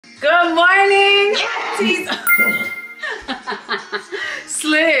Good morning.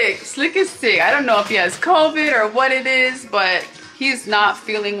 Slick is sick. I don't know if he has COVID or what it is, but he's not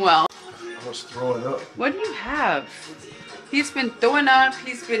feeling well. I was throwing up. What do you have? He's been throwing up.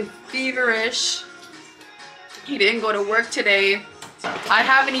 He's been feverish. He didn't go to work today. I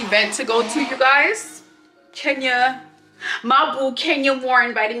have an event to go to, you guys. Kenya. My boo Kenya Warren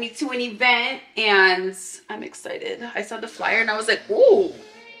invited me to an event and I'm excited. I saw the flyer and I was like, ooh,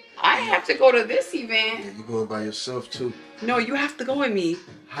 I have to go to this event. Yeah, you going by yourself too? No, you have to go with me.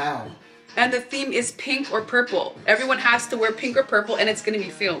 How? And the theme is pink or purple. Everyone has to wear pink or purple and it's gonna be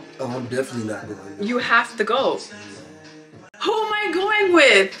filmed. Oh, I'm definitely not going. You have to go. Who am I going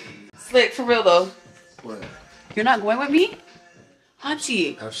with? Slick, for real though. What? You're not going with me?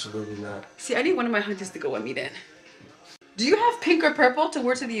 Hunty. Absolutely not. See, I need one of my hunties to go with me then. Do you have pink or purple to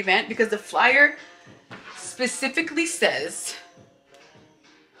wear to the event? Because the flyer specifically says,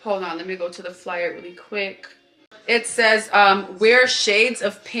 hold on, let me go to the flyer really quick. It says, wear shades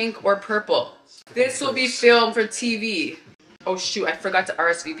of pink or purple. This will be filmed for TV. Oh shoot, I forgot to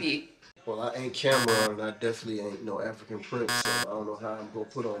RSVP. Well, I ain't Cameron and I definitely ain't no African prince, so I don't know how I'm gonna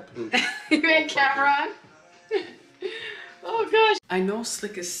put on pink. You ain't Cameron? Oh gosh. I know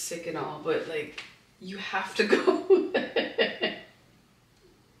Slick is sick and all, but like, you have to go.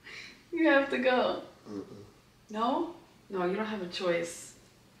 You have to go. No? No, you don't have a choice.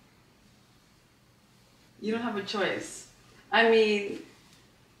 You don't have a choice. I mean,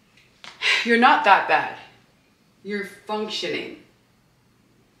 you're not that bad. You're functioning.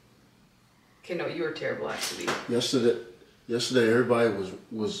 Okay, no, you were terrible actually. Yesterday everybody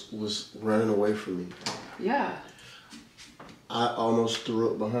was running away from me. Yeah. I almost threw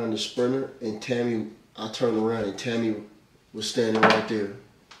up behind the sprinter and Tammy, I turned around and Tammy was standing right there.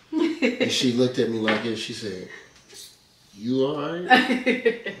 And she looked at me like this, she said, "You alright?"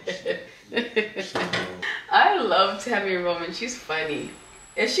 I love Tammy Roman. She's funny.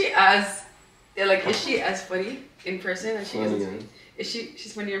 Is she as funny in person as she is? Is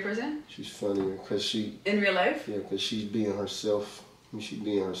she's funnier in person? She's funnier because she in real life? Yeah, because she's being herself. I mean, she's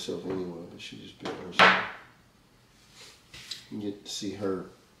being herself anyway, but she's just being herself. You get to see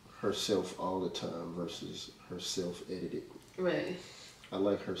herself all the time versus herself edited. Right. I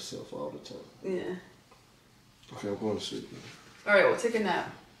like herself all the time. Yeah. Okay, I'm going to sleep. All right, we'll take a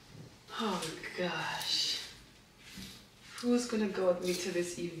nap. Oh gosh. Who's gonna go with me to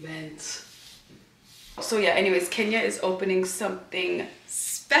this event? So yeah, anyways, Kenya is opening something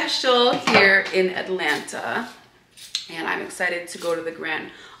special here in Atlanta. And I'm excited to go to the grand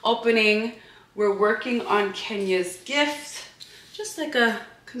opening. We're working on Kenya's gift. Just like a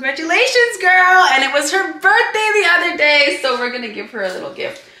congratulations, girl. And it was her birthday the other day, so we're gonna give her a little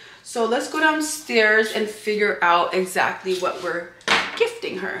gift. So let's go downstairs and figure out exactly what we're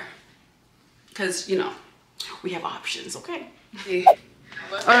gifting her. Because, you know, we have options, okay?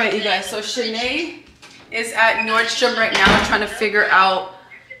 All right, you guys, so Shanae is at Nordstrom right now trying to figure out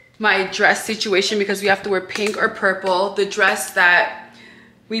my dress situation because we have to wear pink or purple. The dress that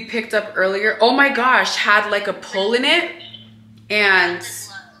we picked up earlier, oh my gosh, had like a pull in it. And,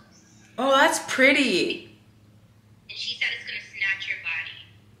 oh, that's pretty. And she said it's gonna snatch your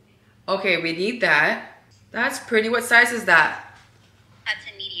body. Okay, we need that. That's pretty. What size is that? That's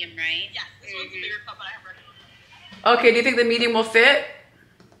a medium, right? Yeah, this one's a bigger cup, but I have regular. Okay, do you think the medium will fit?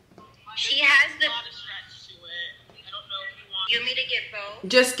 She has the... I don't know if you want... You want me to get both?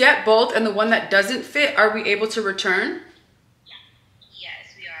 Just get both, and the one that doesn't fit, are we able to return? Yeah.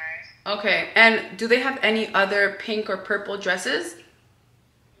 Yes, we are. Okay, and do they have any other pink or purple dresses?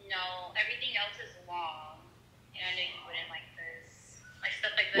 No, everything else is long. And I know you wouldn't like this. Like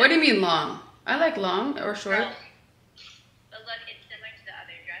stuff like this. What do you mean long? I like long or short. No. But look, it's similar to the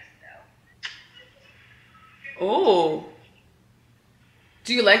other dress though. Oh.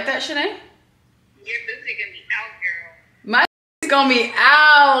 Do you like that, Shanae? Your boobs are gonna be out, girl. My is gonna be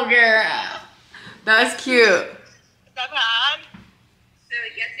out, girl. That's cute. Is that bad? So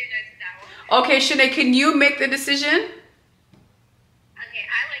yes or no to that one? Okay, Shanae, can you make the decision? Okay,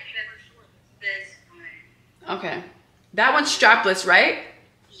 I like this one. Okay. That one's strapless, right?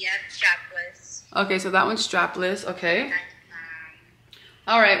 Yep, strapless. Okay, so that one's strapless. Okay.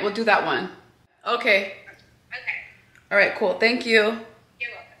 All right, we'll do that one. Okay. Okay. All right, cool. Thank you.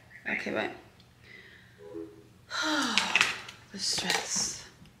 You're welcome. Okay, bye. The stress.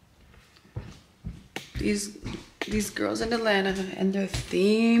 These girls in Atlanta and their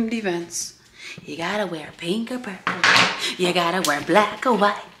themed events. You gotta wear pink or purple. You gotta wear black or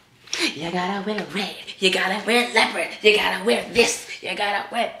white. You gotta wear red. You gotta wear leopard. You gotta wear this. You gotta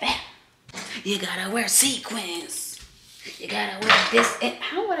wear that. You gotta wear sequins. you gotta wear this. And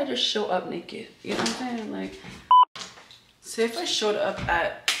how would I just show up naked? You know what I'm saying? Like, so if I showed up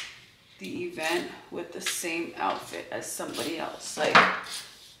at the event with the same outfit as somebody else, like,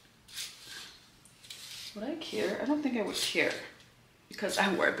 would I care? I don't think I would care because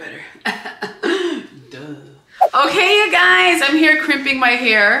I wear better. Duh. Okay, you guys, I'm here crimping my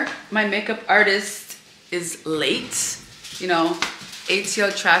hair. My makeup artist is late. You know,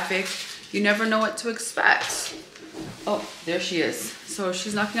 ATL traffic. You never know what to expect. Oh, there she is. So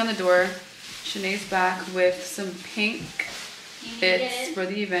she's knocking on the door. Shanae's back with some pink bits for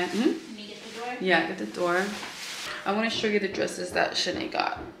the event. Let me get the door. Yeah, get the door. I want to show you the dresses that Shanae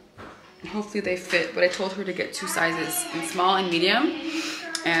got. Hopefully they fit, but I told her to get 2 sizes, in small and medium,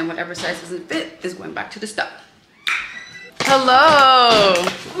 and whatever size doesn't fit is going back to the stuff. Hello.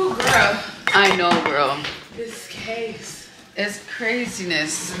 Oh, girl. I know, girl. This case. It's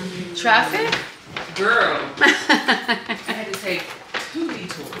craziness. Traffic? Girl. I had to take 2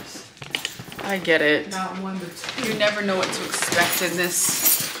 detours. I get it. Not 1 but 2. You never know what to expect in this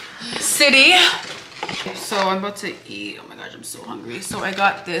city. So I'm about to eat. Oh my gosh, I'm so hungry. So I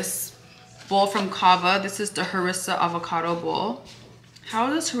got this bowl from Kava. This is the harissa avocado bowl.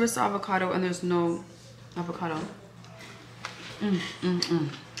 How is harissa avocado and there's no avocado?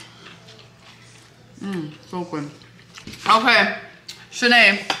 So good. Okay,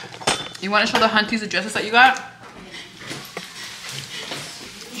 Shanae, you want to show the hunties the dresses that you got?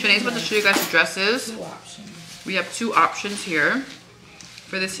 Shanae's about to show you guys the dresses. 2 options. We have 2 options here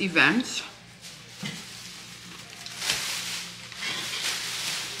for this event.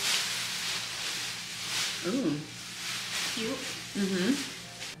 Ooh. Cute.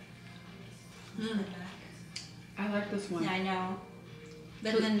 I like this one. Yeah, I know.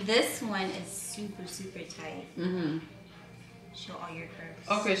 But then this one is super, super tight. Show all your curves.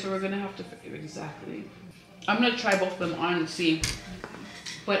 Okay, so we're gonna have to exactly. I'm gonna try both of them on and see.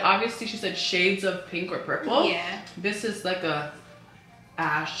 But obviously she said shades of pink or purple. Yeah. This is like a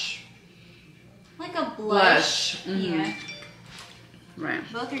ash. Like a blush. Yeah. Right.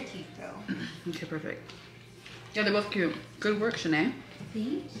 Both are cute though. Okay, perfect. Yeah, they're both cute. Good work, Shanae.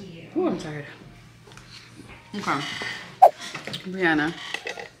 Thank you. Oh, I'm tired. Okay. Brianna,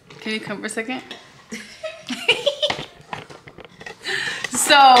 can you come for a second?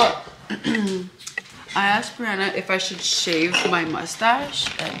 So, I asked Brianna if I should shave my mustache,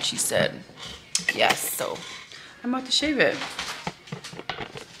 and she said yes. So, I'm about to shave it.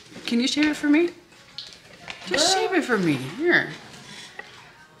 Can you shave it for me? Just shave it for me. Here.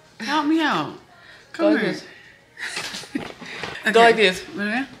 Help me out. Come here. Go like this.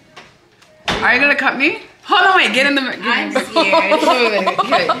 Ready? Are you gonna cut me? Hold on, wait. Get in the. I'm scared.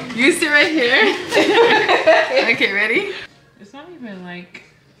 Okay, you sit right here. Okay, ready? It's not even like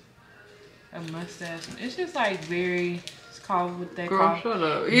a mustache. It's just like very. It's called what they call. Shut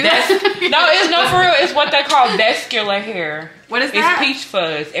up. No, it's not for real. It's what they call vascular hair. What is that? It's peach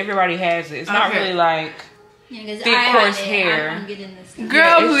fuzz. Everybody has it. It's not really like Yeah, because thick, coarse hair. I'm getting this. Girl,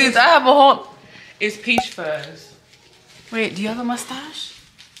 Yeah, it's please. just- I have a whole. It's peach fuzz. Wait, do you have a mustache?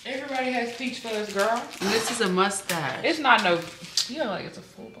 Everybody has peach fuzz, girl. This is a mustache. It's not no. You know, like it's a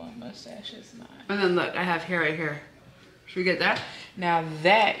full blown mustache. It's not. And then look, I have hair right here. Should we get that? Now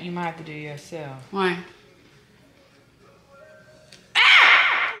that you might have to do yourself. Why?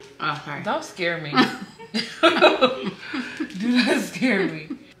 Ah! Oh, sorry. Don't scare me. Do not scare me.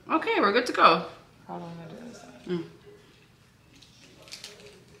 Okay, we're good to go. Hold on, I do this.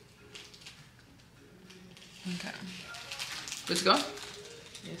 Okay. Good to go?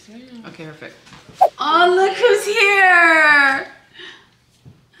 Yes, ma'am. Okay, perfect. Oh, look who's here!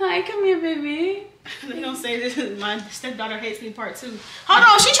 Hi, come here, baby. They gonna say this is my stepdaughter hates me part 2. Hold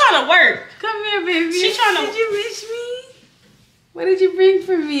on, she trying to work. Come here, baby. She tryna- Did you miss me? What did you bring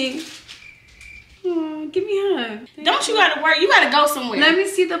for me? Oh, give me a hug. Don't you gotta work? You gotta go somewhere. Let me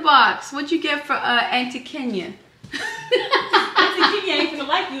see the box. What'd you get for Auntie Kenya? Auntie Kiki ain't gonna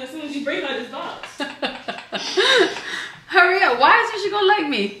like you as soon as you bring her this box. Hurry up. Why isn't she gonna like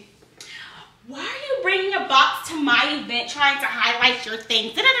me? Why are you bringing a box to my event trying to highlight your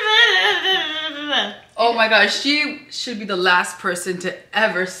things? Oh my gosh, she should be the last person to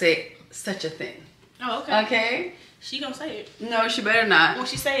ever say such a thing. Oh, okay. Okay? She gonna say it. No, she better not. When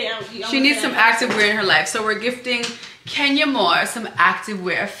she say it, She needs some active wear in her life. So we're gifting Kenya Moore some active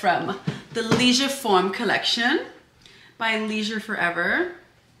wear from the Leisure Form collection by Leisure Forever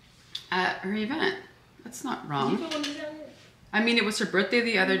at her event. That's not wrong. I mean, it was her birthday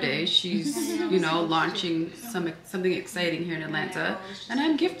the other day. She's, you know, launching something exciting here in Atlanta. And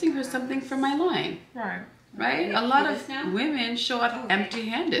I'm gifting her something from my line. Right. Right? A lot of women show up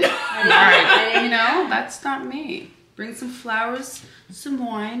empty-handed. Right. You know, that's not me. Bring some flowers, some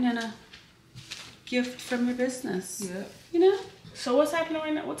wine, and a gift from your business. Yeah. You know? So what's happening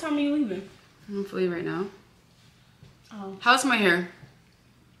right now? What time are you leaving? I'm free right now. Oh. How's my hair?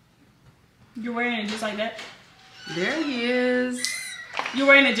 You're wearing it just like that? There he is. You're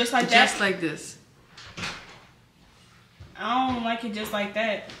wearing it just like that? Just like this. I don't like it just like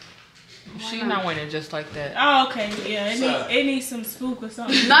that. She's not wearing it just like that. Oh, okay. Yeah, it needs some spook or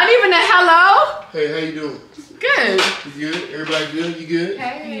something. Not even a hello? Hey, how you doing? Good. You good? Everybody good? You good?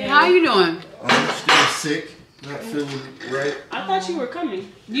 Hey. Yeah. How you doing? I'm still sick. Not feeling right. I thought you were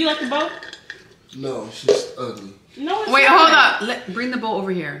coming. Do you like the boat? No, it's just ugly. No, it's Wait, not. hold up. Bring the boat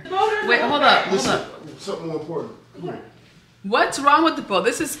over here. The boat is Wait, okay. hold up. Hold Listen, up. something more important. Come here. What's wrong with the boat?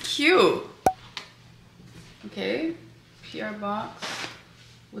 This is cute. Okay. PR box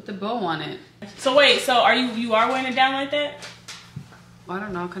with the bow on it. So wait, so are you are wearing it down like that? I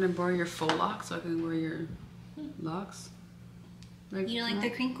don't know. Can I borrow your faux locks so I can wear your locks? Like, You don't like the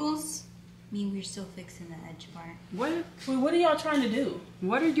crinkles? I mean, we're still fixing the edge part. What? Wait, what are y'all trying to do?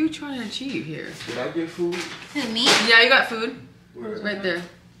 What are you trying to achieve here? Did I get food? Who, me? Yeah, you got food. Where? It's right there.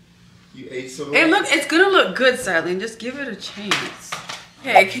 You ate some? Hey, look, it's gonna look good, Silene. Just give it a chance.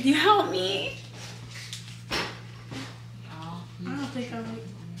 Hey, can you help me? I don't think I like.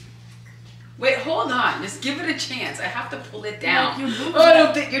 Wait, hold on. Just give it a chance. I have to pull it down. Like your boobs Oh, I are-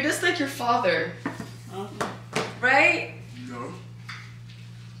 don't think you're just like your father, Oh. right? No.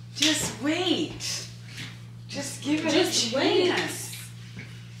 Just wait. Just give it Just a wait. chance.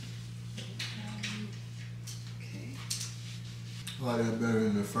 Okay. A lot of that better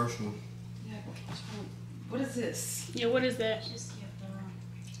than the first one. Yeah, what is this? Yeah, what is that? Just your bra.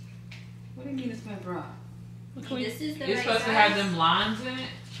 What do you mean it's my bra? This is the It's right supposed to size. have them lines in it.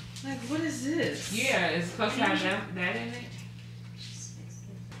 Like, what is this? Yeah, it's supposed to have that in it.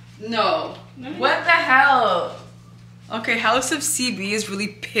 No. Let me- What the hell? Okay, House of CB is really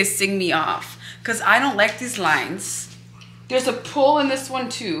pissing me off because I don't like these lines. There's a pull in this one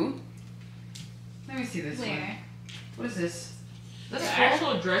too. Let me see this one. Where? What is this? The That's pull?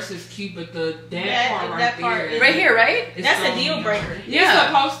 actual dress is cute, but that That- part right that part there. is- Right here, right? it's That's a throwing deal me breaker. off. Yeah. It's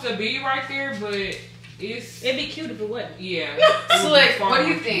supposed to be right there, but it's It'd be cute if it wasn't. yeah. So, like, what do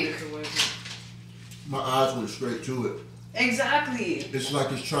you think? My eyes went straight to it. Exactly. It's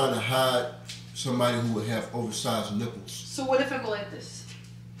like it's trying to hide somebody who would have oversized nipples. So what if I go like this?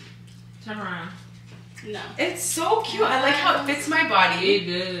 Turn around. No. It's so cute. I like how it fits my body. It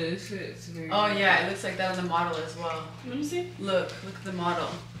does. It's very. Oh yeah, it looks like that on the model as well. Let me see. Look at the model.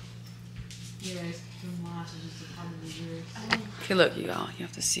 Yeah, it's the lines are just a part of the dress. Okay, look, you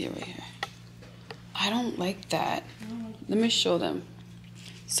have to see it right here. I don't like that. Let me show them.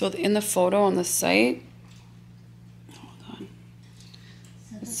 So in the photo on the site, hold on.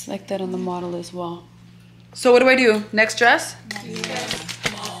 It's like that on the model as well. So what do I do? Next dress?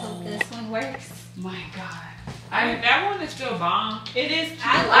 Hope this one works. My God. I mean, that one is still bomb. It is.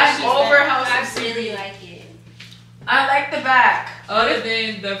 I'm over House I of really CB. like it. I like the back. Other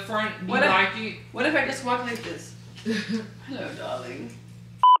than the front, you What if- like it? What if I just walk like this? Hello, darling.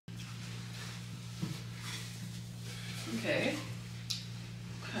 Okay.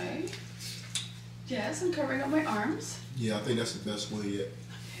 Okay. Yes, I'm covering up my arms. Yeah, I think that's the best way yet.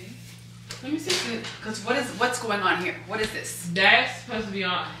 Okay. Let me see. Because what's going on here? What is this? That's supposed to be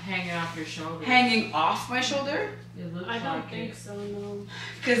on hanging off your shoulder. Hanging off my shoulder? It looks I don't like think it. so. No.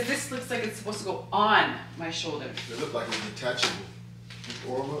 Because this looks like it's supposed to go on my shoulder. It looked like it was detachable.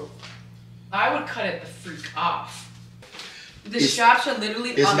 Or what? I would cut it the freak off. The It's- straps are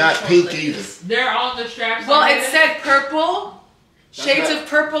literally It's on not the pink shoulder. either. They're on the straps. Well, like it this. said purple, That's shades not- of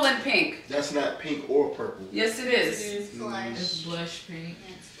purple and pink. That's not pink or purple. Yes, it is. It's blush. It's blush pink.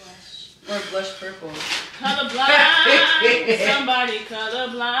 It's blush. Or blush purple. Colorblind. Somebody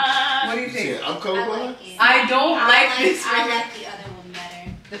colorblind. What do you think? Yeah, I'm I colorblind. like it. I don't like this I right here. like the other one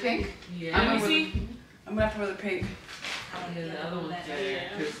better. The pink? Yeah. I'm Let me gonna see. I'm gonna have to wear the pink. I like Yeah, the other one's better. better.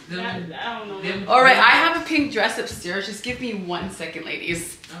 Yeah. 'Cause That- them, I don't know. them, All right, I have a pink dress upstairs. Just give me 1 second,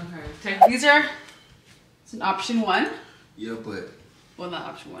 ladies. Okay. Take These are, it's an option 1. Yeah, but Well, not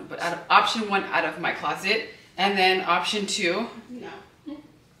option 1, but out of option 1 out of my closet. And then option 2. No.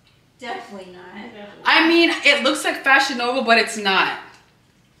 Definitely not. I mean, it looks like Fashion Nova, but it's not.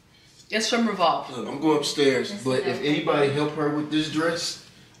 It's from Revolve. look, I'm going upstairs. This But is if okay. anybody help her with this dress,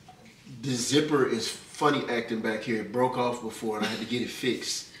 the zipper is funny acting back here. It broke off before, and I had to get it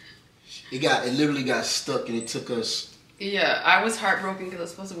fixed. It literally got stuck, and it took us. Yeah, I was heartbroken because I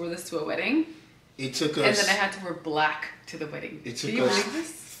was supposed to wear this to a wedding. It took And us. then I had to wear black to the wedding. It Can took you us believe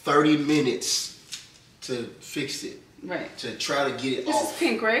this? 30 minutes to fix it. Right. To try to get it This is off.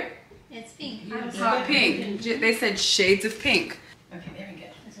 pink, right? It's pink. It's hot pink. They said shades of pink. Okay, there we go.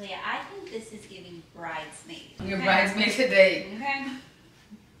 So yeah, I think this is giving bridesmaid. Your bridesmaid today. Okay.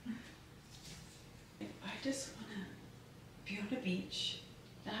 I just wanna be on the beach.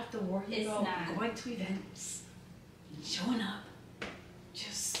 Not have to worry It's about not. going to events, and showing up.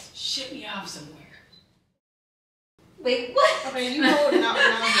 Just ship me off somewhere. Wait, what? Okay, you holding out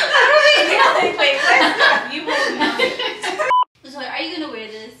now. Wait, what? You holding out. So are you gonna wear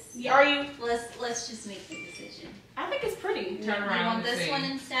this? Are you? Let's just make the decision. I think it's pretty. Turn You around want and this see. one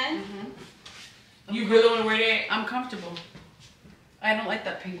instead? You really want to wear that? I'm comfortable. I don't like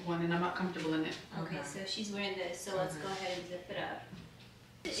that pink one, and I'm not comfortable in it. Okay, so she's wearing this. So let's go ahead and zip it up.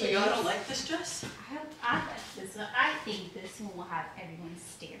 So y'all don't like this dress? I like this one. I think this one will have everyone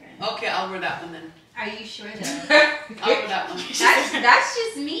staring. Okay, I'll wear that one then. Are you sure though? I'll wear that one. That's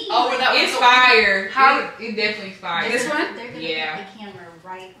just me. I'll wear that one. It's fire. How- It definitely fire. This one? They're gonna Yeah. put the camera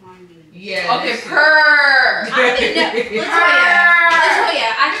right on you. Yeah. Okay, that's it. purr. I think that, LaToya,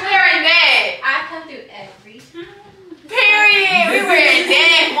 I come through every time. Period. We wearing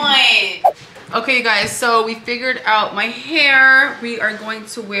that one. Okay, you guys. So we figured out my hair. We are going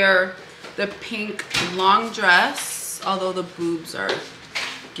to wear the pink long dress, although the boobs are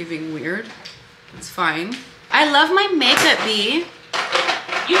giving weird. It's fine. I love my makeup, B.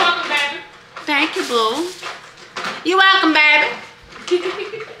 You welcome, baby. Thank you, boo. You welcome, baby.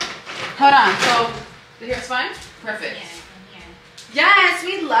 Hold on. So the hair's fine. Perfect. Yeah, from here. Yes,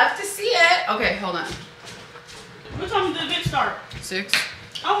 we'd love to see it. Okay, hold on. What time did the event start? 6.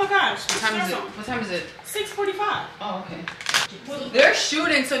 Oh my gosh. What time is it? What time is it? 6:45. Oh, okay. They're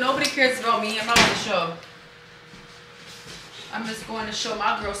shooting, so nobody cares about me. I'm not on the show. I'm just going to show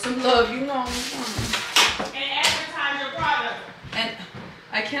my girl some love, you know. And advertise your product. And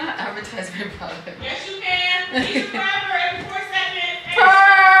I cannot advertise my product. Yes, you can. Leisure Forever every 4 seconds.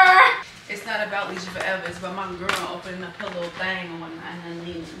 Purr! It's not about Leisure Forever. It's about my girl opening up her little thing and whatnot and then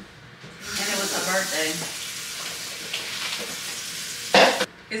leaving. And it was her birthday.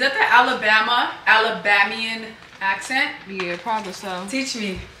 Is that the Alabamian accent? Yeah, probably so. Teach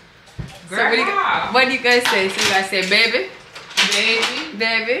me. So Girl, what do you guys say? So you guys say baby, baby.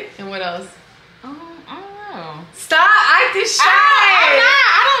 baby, and what else? I don't know. Stop acting shy.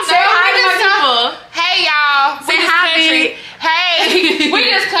 I don't Say hi to my people. Hey y'all. Say We this hi, country. baby. Hey. We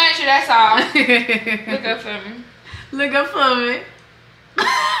this country, that's all. Look up for me. Look up for me.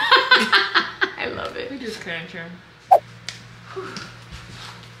 I love it. We this country.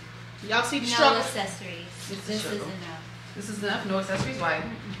 Y'all see the No struggle? accessories. This is struggle. enough. This is enough. No accessories. Why?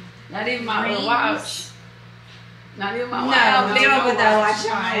 Not even my Rings. watch. Not even my watch. No, they don't put that watch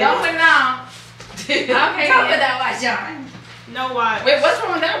on. Don't put it on. Okay. Don't put that watch on. No watch. Wait, what's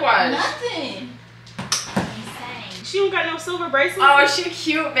wrong with that watch? Nothing. Insane. She don't got no silver bracelet. Oh, she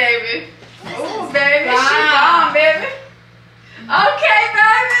cute, baby. This Ooh, is baby, she bomb. bomb, baby. Okay,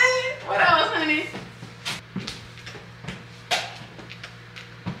 baby. What else, honey?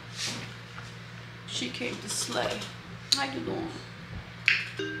 She came to slay. How you doing?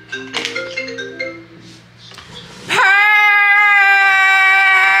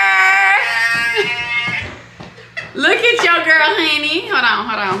 Look at your girl, honey.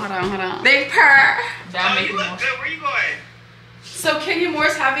 Hold on. They purr. That Oh, make you it look more. good. Where you going? So Kenya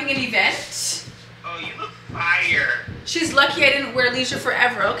Moore's having an event. Oh, you look fire. She's lucky I didn't wear Leisure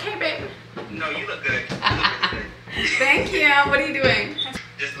Forever. Okay, baby. No, you look good. You look really good. Thank you. What are you doing?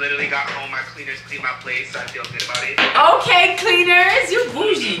 Just literally got home. My cleaners cleaned my place, so I feel good about it. Okay, cleaners. You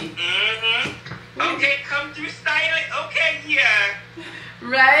bougie. Mm-hmm. Okay, come through styling. Okay, yeah.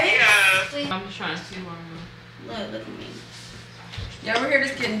 Right? Yeah. I'm just trying to see one. Look at me. Yeah, we're here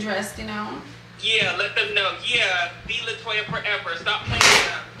just getting dressed, you know? Yeah, let them know. Yeah, be LaToya forever. Stop playing with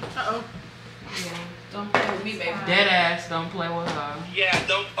them. Uh-oh. Yeah. Don't play with me, baby. Dead ass don't play with her. Yeah,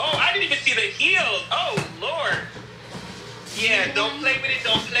 don't. Oh, I didn't even see the heels. Oh, Lord. Yeah, don't play with it.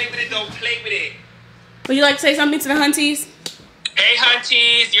 Don't play with it. Don't play with it. Would you like to say something to the hunties? Hey,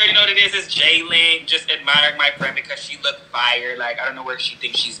 hunties. You already know what it is. It's Jaylen. Just admiring my friend because she looked fire. Like, I don't know where she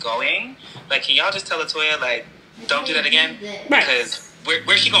thinks she's going. Like, can y'all just tell LaToya, like, don't do that again? Right. Because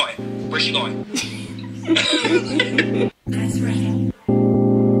where's she going? Where's she going? That's right.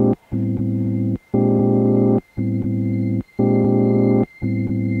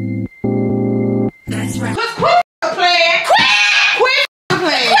 That's right. Quit playing. Quit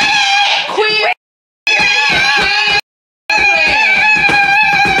playing. Quit.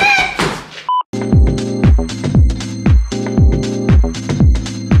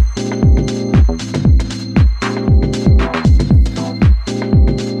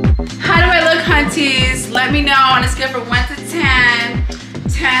 How do I look, hunties? Let me know on a scale from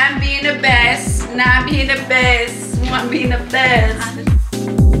being the best. Want being the best.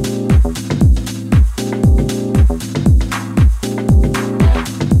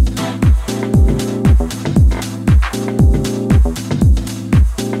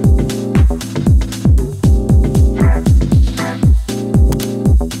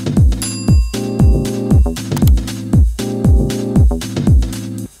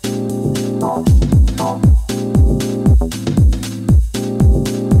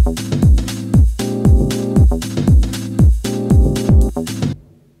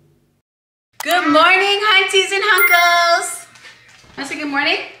 Good morning, aunties and uncles. Want to say good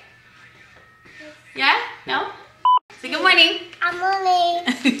morning? Yeah? No? Say good morning. I'm Mommy.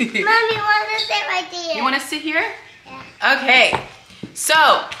 Mommy, want to sit right there. You want to sit here? Yeah. Okay.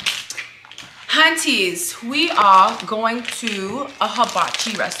 So, aunties, we are going to a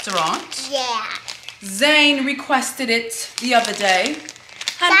hibachi restaurant. Yeah. Zane requested it the other day.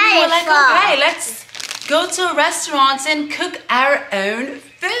 And That we were is like, fun. okay, let's go to a restaurant and cook our own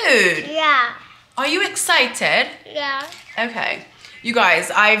food. Yeah. Are you excited? Yeah. Okay. You guys,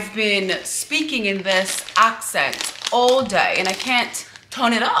 I've been speaking in this accent all day and I can't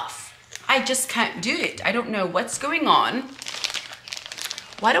tone it off. I just can't do it. I don't know what's going on.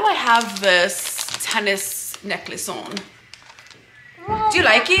 Why do I have this tennis necklace on? Do you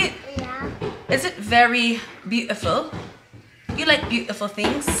like it? Yeah. Is it very beautiful? You like beautiful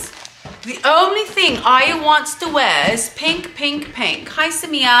things? The only thing I want to wear is pink, pink, pink. Hi,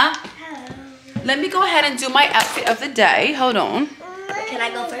 Samia. Hello. Let me go ahead and do my outfit of the day. Hold on. Can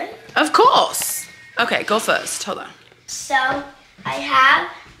I go first? Of course. Okay, go first. Hold on. So, I have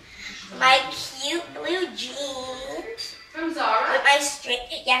my cute blue jeans. From Zara? With my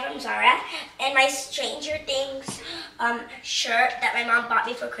from Zara. And my Stranger Things shirt that my mom bought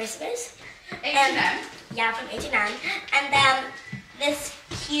me for Christmas. H&M. Yeah, from H&M. And then this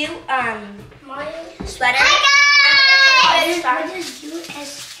cute sweater. Hi guys! What is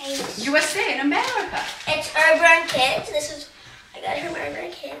USA? USA in America. It's Urban Kids. This is, I got it from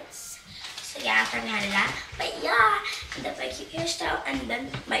Urban Kids. So yeah, from Canada. But yeah, and then my cute hairstyle and then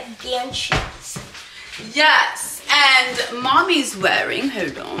my band shoes. Yes, and mommy's wearing,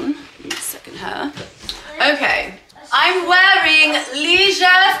 hold on, give me a second here. Okay, I'm wearing Leisure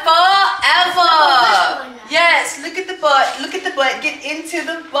Forever. Yes, look at the butt, get into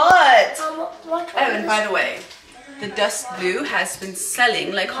the butt. Oh, and by the way, the dust blue has been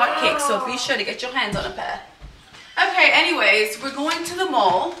selling like hotcakes, so be sure to get your hands on a pair. Okay, anyways, we're going to the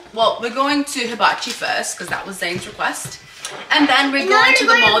mall. Well, we're going to Hibachi first, because that was Zane's request. And then we're going to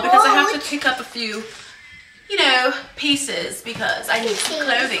the mall because I have to pick up a few, you know, pieces because I need some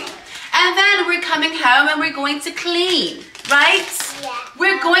clothing. And then we're coming home and we're going to clean, right? Yeah.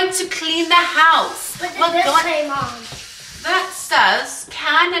 We're going to clean the house. What does this say, Mom? That says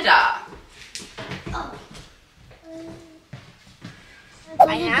Canada. Oh.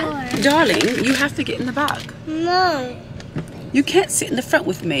 Darling, you have to get in the back. No. You can't sit in the front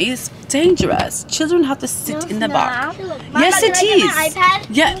with me. It's dangerous. Children have to sit in the back. Yes, it is. My iPad?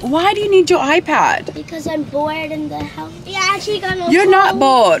 Yeah. Why do you need your iPad? Because I'm bored in the house. Yeah, I actually got no You're phone. not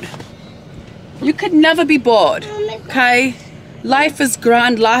bored. You could never be bored. Okay? Life is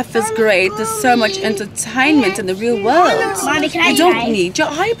grand. Life is great. There's so much entertainment in the real world. Mommy, can I You don't drive? need your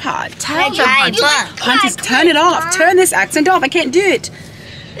iPad. Tell them, drive? Hunties, turn it off. Turn this accent off. I can't do it.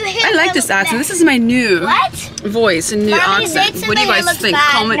 I like this accent. This is my new voice and new Mommy, accent. Zane What do you said guys it think? looks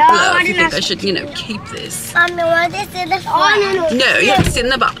bad. Comment No, below I if you did think not I should, you know, keep this. Mommy, want this in the front? No, you have to sit in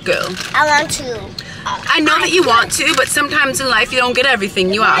the back, girl. I want to. I know that you want to, but sometimes in life you don't get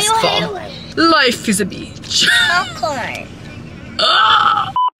everything you ask for. Life is a beach. Popcorn.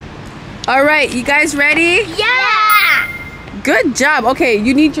 All right, you guys ready? Yeah! Good job. Okay,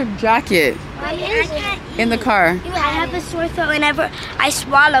 you need your jacket I can't in the car. I have a sore throat whenever I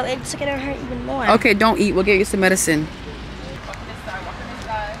swallow. It's gonna hurt even more. Okay, don't eat. We'll get you some medicine.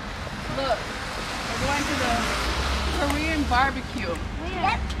 Look, we're going to the Korean barbecue.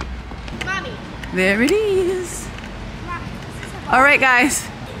 Yep. Mommy. There it is. All right, guys.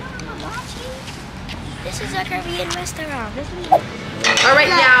 This is a Korean restaurant. All right,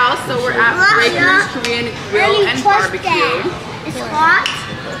 y'all. So we're at Breaker's Korean Grill and Barbecue. It's hot.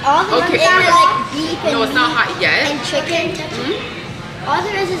 All the Okay. are like beef and No, it's not hot yet. and chicken. All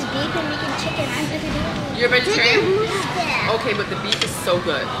there is beef and meat and chicken. I'm vegetarian. You're vegetarian? Okay, but the beef is so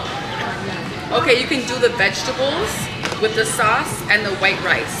good. Okay, you can do the vegetables with the sauce and the white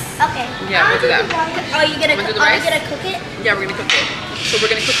rice. Okay. Yeah, we'll do that. Are you gonna Wanna do the are you rice? gonna cook it? Yeah, we're gonna cook it. So we're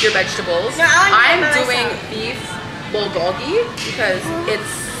gonna cook your vegetables. No, I I'm wanna do it doing myself. beef bulgogi because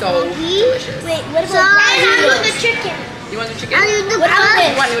it's so delicious. Wait, what about the chicken? You want the chicken? I do the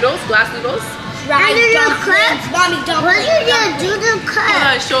You want noodles? Glass noodles? fried dumplings. Mommy, dumplings. What did you do to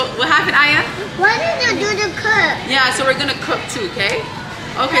cook? Show what happened, Aya? What did you do to cook? Yeah, so we're gonna cook too, okay?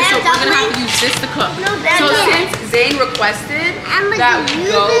 Okay, so we're gonna have to use this to cook. So since Zane requested that we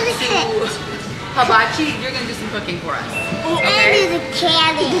go to Hibachi, you're gonna do some cooking for us. Okay? And the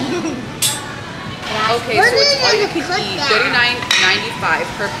candy. Okay, so it's all you can eat, $39.95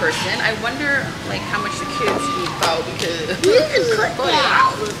 per person. I wonder like how much the kids eat though, because You can cook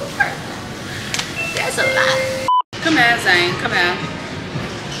that. that's a lot. Come here, Zane, come here.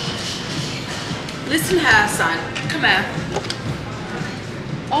 Listen here, son, come here.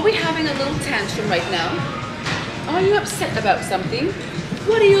 Are we having a little tantrum right now? Are you upset about something?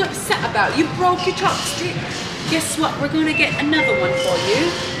 What are you upset about? You broke your chopstick. Guess what? We're gonna get another one for you.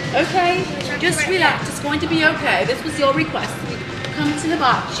 Okay? Just relax. It's going to be okay. This was your request. We come to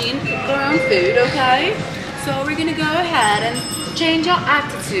Hibachi and cook our own food, okay? So we're gonna go ahead and change our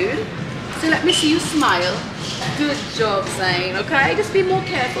attitude. So let me see you smile. Good job, Zane, okay? Just be more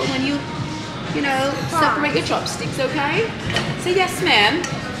careful when you know, separate your chopsticks, okay? Say yes, ma'am.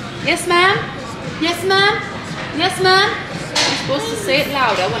 Yes, ma'am. Yes, ma'am. Yes, ma'am. You're supposed to say it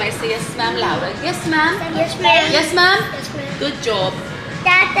louder when I say yes, ma'am, louder. Yes, ma'am. Yes, ma'am. Yes, ma'am. Yes, ma'am. Good job.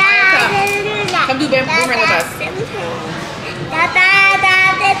 Come do boomerang with us.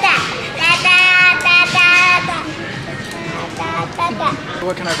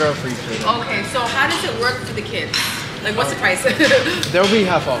 What can I grab for you today? Okay, so how does it work for the kids? Like, what's the price? There'll be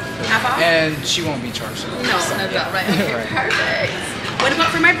half off. Half off? And she won't be charged. No, right. Okay, Right. perfect. What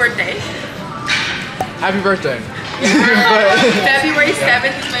about for my birthday? Happy birthday. February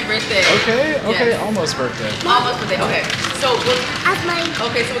 7th is my birthday. Okay, Yes. almost birthday. Almost birthday. Okay. So we'll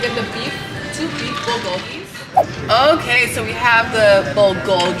Okay, so we'll get the two beef bulgogis. Okay, so we have the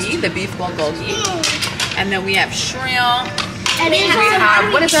bulgogi, the beef bulgogi. And then we have shrimp. And We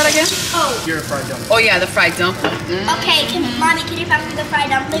have, what is that again? Your fried dumpling. Oh yeah, the fried dumpling. Okay, Mommy, can you pass me the fried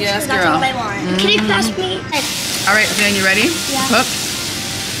dumplings? Yes, That's girl. all I want. Can you pass me? All right, Jen, you ready? Yeah. Cook.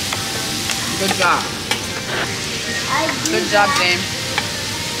 Good job. Good job, Jane.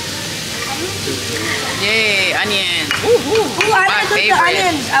 Yay, onion. Ooh, Ooh, I'm my gonna cook favorite. the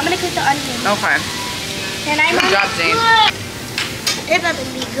onions. I'm gonna cook the onions. Okay. Can I? Good job, Jane. it's about to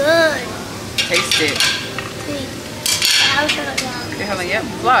be good. Taste it. I'll shut it down. Okay, hold on. Yep,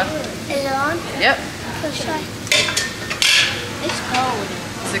 vlog. Is it on? Yep. Let's try. It's cold.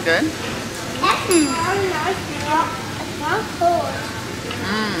 Is it good? It's not cold.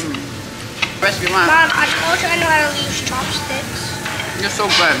 Mmm. Recipe one. Mom, I told you I know how to use chopsticks. You're so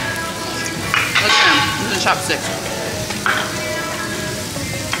good. Look at him. This is chopsticks.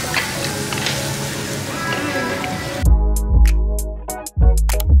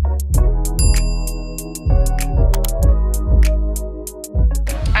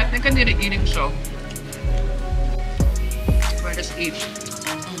 I think I need an eating show where I just eat.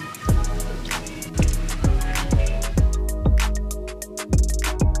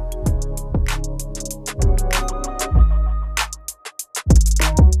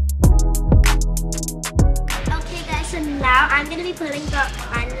 Okay, guys, so now I'm gonna be putting the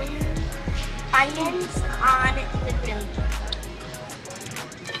onions on the grill.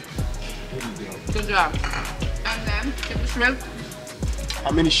 Good job. And then get the shrimp.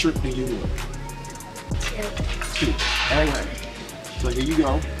 How many shrimp do you want? Two. All right. So here you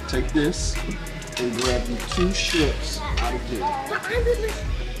go. Take this and grab you 2 shrimps out of here.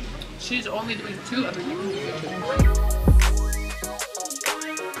 She's only doing 2 of them.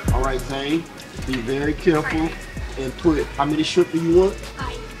 All right, Zane. Be very careful and put. How many shrimp do you want?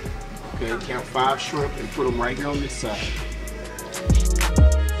 5. Okay. Count 5 shrimp and put them right here on this side.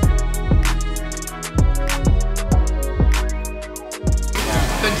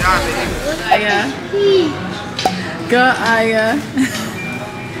 Good job, baby. Aya. Go, Aya.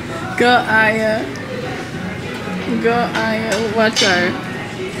 Go, Aya. Go, Aya. Watch her.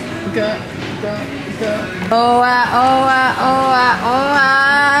 Go. Oh,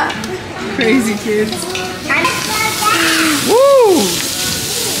 crazy kids. Woo!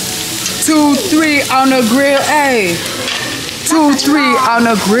 2, 3 on the grill. Hey. 2, 3 on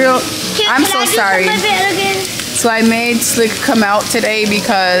the grill. I'm so sorry. So I made Slick come out today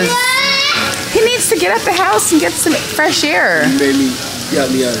because he needs to get out the house and get some fresh air. You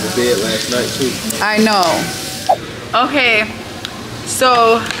got me out of the bed last night too. I know. Okay,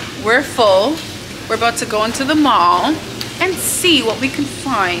 so we're full. We're about to go into the mall and see what we can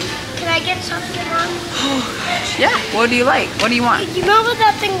find. Can I get something on? Yeah, what do you like? What do you want? You remember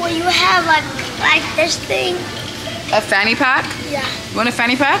that thing where you have like this thing? A fanny pack? Yeah. You want a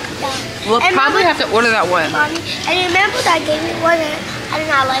fanny pack? Yeah. We'll And probably Mama- have to order that one. Mommy, and you remember that gave me one and I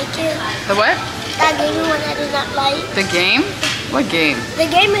did not like it. The what? That gaming one I did not like. The game? What game? The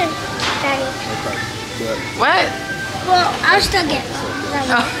gaming, Daddy. Okay. What? Well, I'll still get one.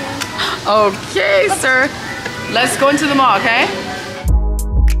 Okay, sir. Let's go into the mall, okay?